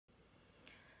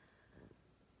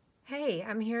Hey,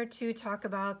 I'm here to talk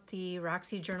about the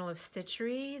Roxy Journal of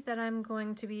Stitchery that I'm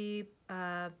going to be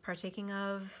partaking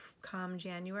of come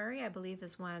January, I believe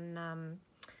is when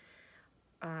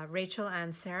Rachel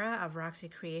and Sarah of Roxy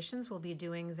Creations will be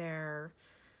doing their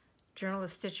Journal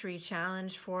of Stitchery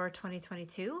challenge for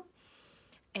 2022.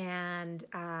 And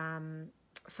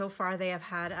so far they have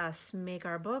had us make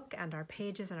our book and our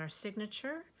pages and our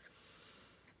signature.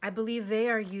 I believe they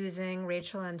are using,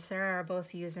 Rachel and Sarah are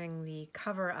both using the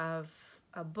cover of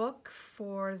a book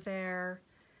for their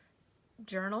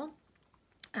journal,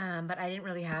 but I didn't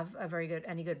really have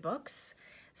any good books.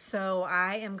 So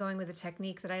I am going with a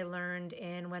technique that I learned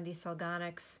in Wendy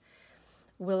Selganic's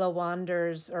Willa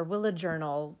Wanders or Willa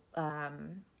Journal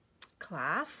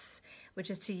class, which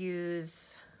is to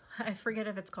use, I forget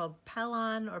if it's called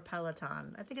Pellon or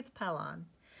Peloton. I think it's Pellon.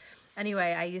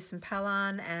 Anyway, I used some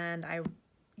Pellon and I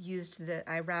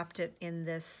wrapped it in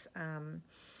this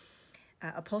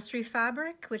upholstery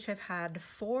fabric, which I've had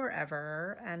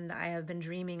forever, and I have been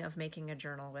dreaming of making a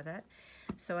journal with it.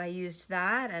 So I used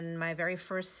that and my very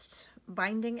first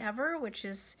binding ever, which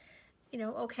is, you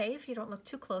know, okay if you don't look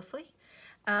too closely.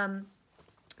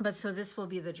 But so this will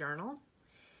be the journal,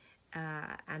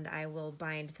 and I will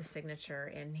bind the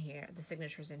signature in here, the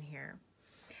signatures in here.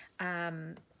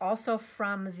 Also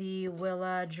from the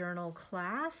Willa Journal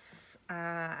class,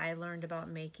 I learned about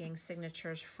making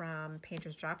signatures from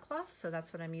painter's drop cloth, so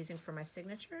that's what I'm using for my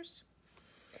signatures.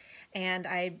 And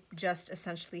I just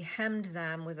essentially hemmed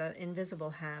them with an invisible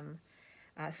hem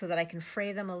so that I can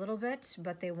fray them a little bit,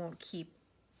 but they won't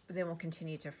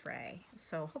continue to fray.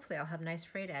 So hopefully I'll have nice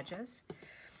frayed edges.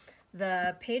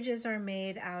 The pages are going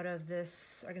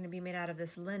to be made out of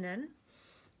this linen.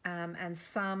 And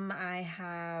some I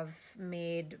have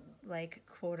made like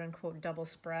quote unquote double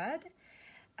spread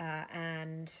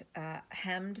and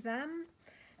hemmed them.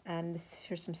 And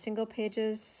here's some single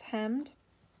pages hemmed.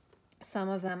 Some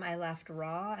of them I left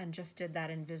raw and just did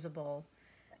that invisible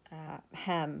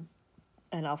hem,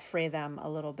 and I'll fray them a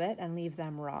little bit and leave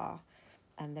them raw.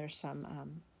 And there's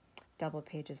some double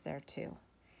pages there too.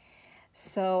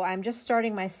 So I'm just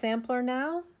starting my sampler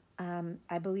now.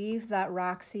 I believe that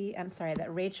Rachel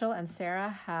and Sarah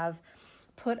have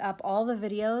put up all the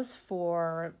videos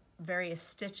for various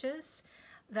stitches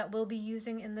that we'll be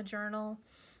using in the journal.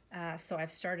 So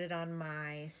I've started on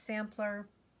my sampler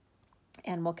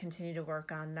and we'll continue to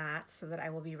work on that so that I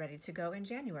will be ready to go in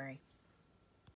January.